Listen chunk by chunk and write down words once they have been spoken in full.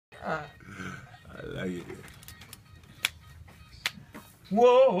I like it.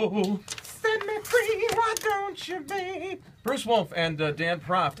 Whoa, set me free, why don't you, babe? Bruce Wolf and Dan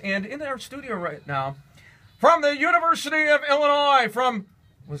Proft. And in our studio right now, from the University of Illinois, from,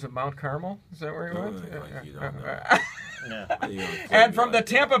 was it Mount Carmel? Is that where he went? You don't know. And from the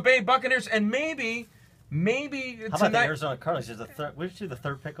Tampa Bay Buccaneers, and maybe How about the Arizona Cardinals? Is the third? Which is the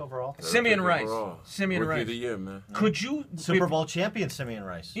third pick overall? Simeon Rice. Simeon Rookie Rice. of the year, man. Could you Super Bowl champion Simeon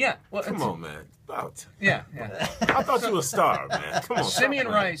Rice? Yeah. Well, Come on, man. About. Yeah. I thought you were a star, man. Come on. Simeon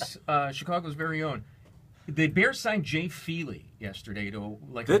Rice, Chicago's very own. The Bears signed Jay Feely yesterday to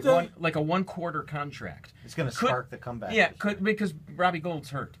like a one-quarter contract. It's going to spark the comeback. Yeah, because Robbie Gould's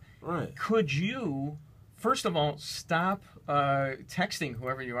hurt. Right. Could you, first of all, stop texting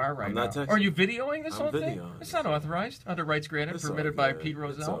whoever you are right now? I'm not texting. Are you videoing this whole thing? Videoing. It's not authorized under rights granted, It's permitted all by good. Pete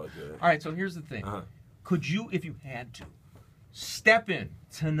Rozelle. It's all good. All right, so here's the thing. Could you, if you had to, step in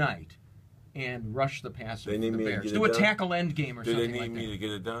tonight and rush the passer for the Bears? Do a tackle end game or something like that. Do they need me to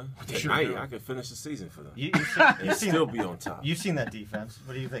get it done? Sure Tonight, do. I could finish the season for them. You've still be on top. You've seen that defense.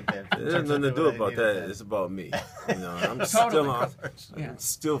 What do you think, Dave? It has nothing to do about that. It's about me. You know, I'm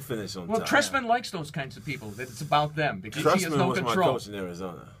still finished on top. Well, Tressman likes those kinds of people. That it's about them because he has Tressman no was control. my coach in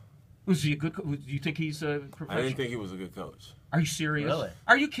Arizona. Was he a good? Do you think he's a professional? I didn't think he was a good coach. Are you serious? Really?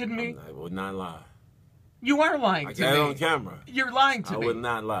 Are you kidding me? I would not lie. You are lying I to got me. it on camera. You're lying to I me. would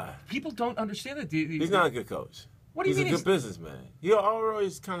not lie. People don't understand it. He's not a good coach. What do you mean? He's a good businessman. You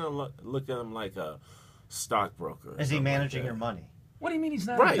always kind of look at him like a stockbroker. Is he managing your money? What do you mean he's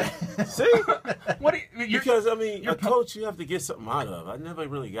not? Right. See? What? Because, I mean, a coach you have to get something out of. I never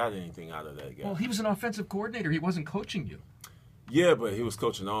really got anything out of that guy. Well, he was an offensive coordinator. He wasn't coaching you. Yeah, but he was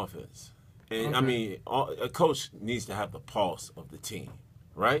coaching offense. And, Okay. I mean, a coach needs to have the pulse of the team,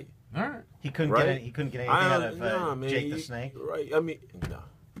 right? All right. He couldn't get it. He couldn't get anything out of Jake the Snake. Right. I mean, no.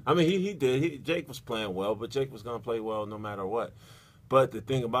 I mean, he did. Jake was playing well, but Jake was going to play well no matter what. But the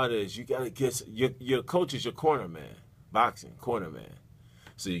thing about it is, you got to get your coach is your corner man, boxing corner man.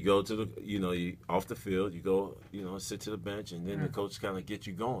 So you go to the, you off the field, you go, sit to the bench, and then the coach kind of get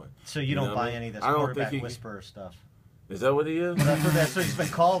you going. So you don't buy any of this quarterback whisperer stuff. Is that what he is? That's what he's been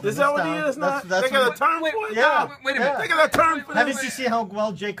called. Is that what he is? They got a term for it? Yeah. Wait a minute. They got a term for that. Haven't you seen how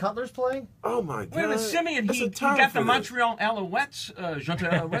well Jay Cutler's playing? Oh, my God. Wait a minute, Simeon, he got the Montreal Alouettes,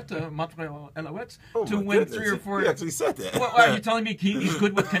 Montreal Alouettes, to win 3 or 4. He actually said that. Well, are you telling me he's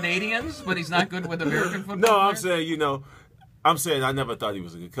good with Canadians, but he's not good with American football? No, I'm saying, I never thought he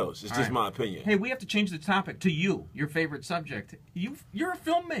was a good coach. It's just my opinion. Hey, we have to change the topic to you, your favorite subject. You're a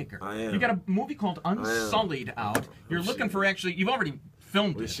filmmaker. I am. You got a movie called Unsullied out. You're looking for you've already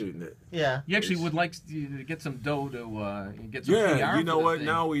filmed We're it. shooting it. Yeah. You actually would like to get some dough to get some PR. Yeah, you know for what? thing.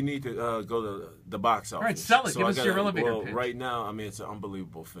 Now we need to go to the box office. All right, sell it. So Give us your elevator well, pitch. right now, I mean, it's an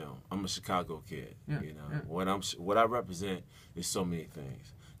unbelievable film. I'm a Chicago kid. Yeah, What I represent is so many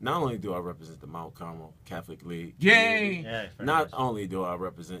things. Not only do I represent the Mount Carmel Catholic League, Yay! Yeah, not only do I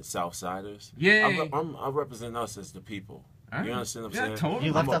represent Southsiders, Yay! I represent us as the people. All You right. understand what I'm saying? Totally.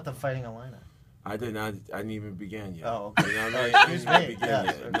 You left out the Fighting Illini. I didn't even begin yet. Oh, okay. You know what I mean? Excuse I didn't me. begin Yes,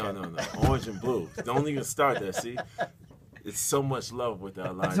 yet. okay. No. Orange and blue. Don't even start there, see? It's so much love with the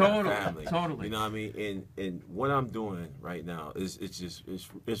Illini family. Totally. You know what I mean? And what I'm doing right now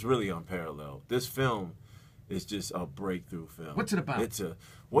it's really unparalleled. This film is just a breakthrough film. What's it about?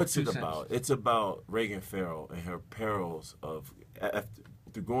 What's it about? It's about Reagan Farrell and her perils of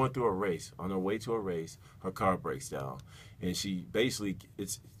after going through a race. On her way to a race, her car breaks down, and she basically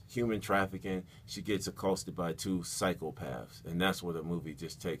it's human trafficking. She gets accosted by 2 psychopaths, and that's where the movie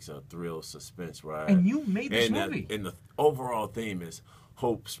just takes a thrill suspense ride. And you made this movie. And the overall theme is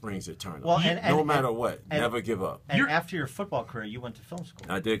hope springs eternal. Well, no matter what, never give up. And after your football career, you went to film school.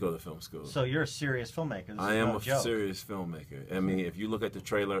 I did go to film school. So you're a serious filmmaker. I am a serious filmmaker. I mean, if you look at the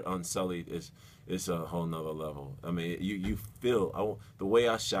trailer, Unsullied, it's a whole nother level. I mean, you feel the way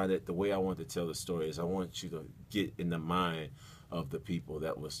I shot it, the way I want to tell the story is I want you to get in the mind of the people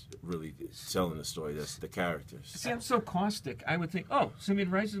that was really telling the story. That's the characters. See, I'm so caustic. I would think, oh,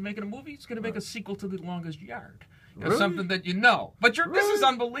 Simeon Rice is making a movie. He's going to make a sequel to The Longest Yard. Really? Something that you know. But this is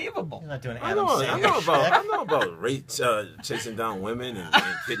unbelievable. You're not doing I Adam know about rape, chasing down women and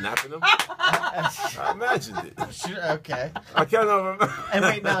kidnapping them. I imagined it. Sure, okay. I kind of remember. And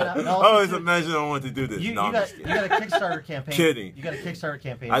wait, no. I always imagined I wanted to do this. You got a Kickstarter campaign. Kidding. You got a Kickstarter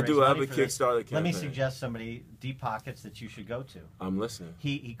campaign. I do. I have a Kickstarter campaign. Let me suggest somebody, Deep Pockets, that you should go to. I'm listening.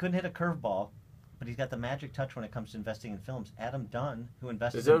 He couldn't hit a curveball, but he's got the magic touch when it comes to investing in films. Adam Dunn, who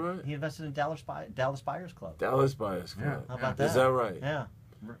invested, Is that right? He invested in Dallas Buyers Club. Dallas Buyers Club. How about that? Is that right? Yeah.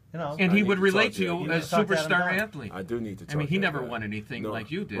 You know, And I he need would to relate talk to to you you. as talk to Adam superstar Dunn. athlete. I do need to talk I mean, he to never that guy. won anything like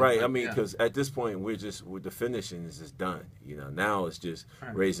you did. Right. but, I mean, yeah. because at this point, we're just with the finishing is just done. You know, now it's just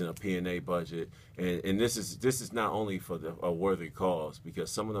raising a P&A budget, and this is not only for a worthy cause,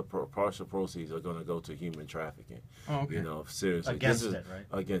 because some of the partial proceeds are going to go to human trafficking. Oh, okay. You know, seriously, Against it, right?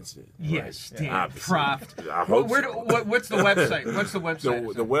 Against it. Yes, right. Dan Obviously. Proft. I hope so. What's the website? What's the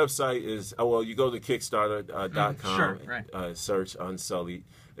website? The website is you go to Kickstarter.com, sure, right. Search Unsullied,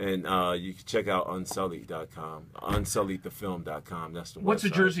 and you can check out Unsullied.com, UnsulliedTheFilm.com. That's the website. What's the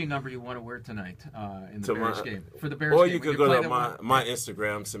jersey number you want to wear tonight in the Bears game? For the Bears or game. you could go to my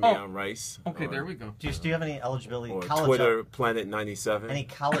Instagram, Simeon Rice. Okay, there we go. Do you have any eligibility? Or college Twitter, Planet97. Any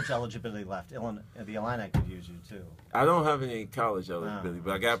college eligibility left? The Illini could use you too. I don't have any college eligibility,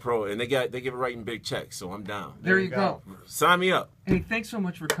 but I got pro, and they give writing big checks, so I'm down. There you go. Sign me up. Hey, thanks so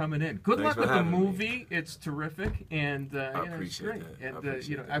much for coming in. Good Thanks luck with the for having me. movie. It's terrific, and I it's appreciate great. that. I And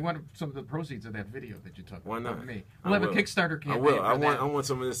appreciate that. I want some of the proceeds of that video that you took. Why not? Of me. I We'll have a will. Kickstarter campaign. I will. For I that. want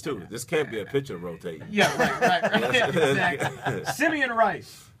some of this too. This can't be a picture rotating. Yeah, right. Exactly. Simeon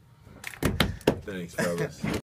Rice. Thanks, fellas.